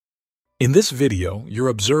In this video, you're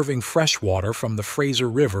observing freshwater from the Fraser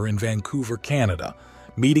River in Vancouver, Canada,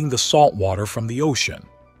 meeting the salt water from the ocean.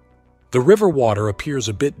 The river water appears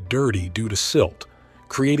a bit dirty due to silt,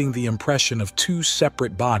 creating the impression of two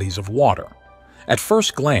separate bodies of water. At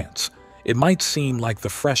first glance, it might seem like the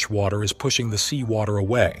fresh water is pushing the seawater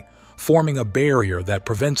away, forming a barrier that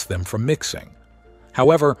prevents them from mixing.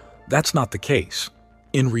 However, that's not the case.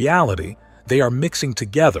 In reality, they are mixing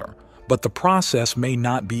together, but the process may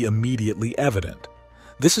not be immediately evident.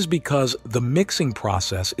 This is because the mixing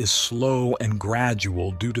process is slow and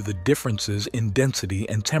gradual due to the differences in density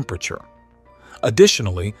and temperature.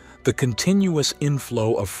 Additionally, the continuous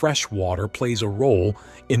inflow of fresh water plays a role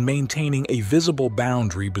in maintaining a visible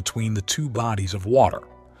boundary between the two bodies of water.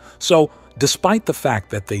 So, despite the fact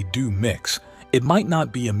that they do mix, it might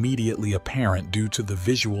not be immediately apparent due to the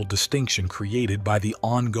visual distinction created by the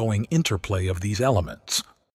ongoing interplay of these elements.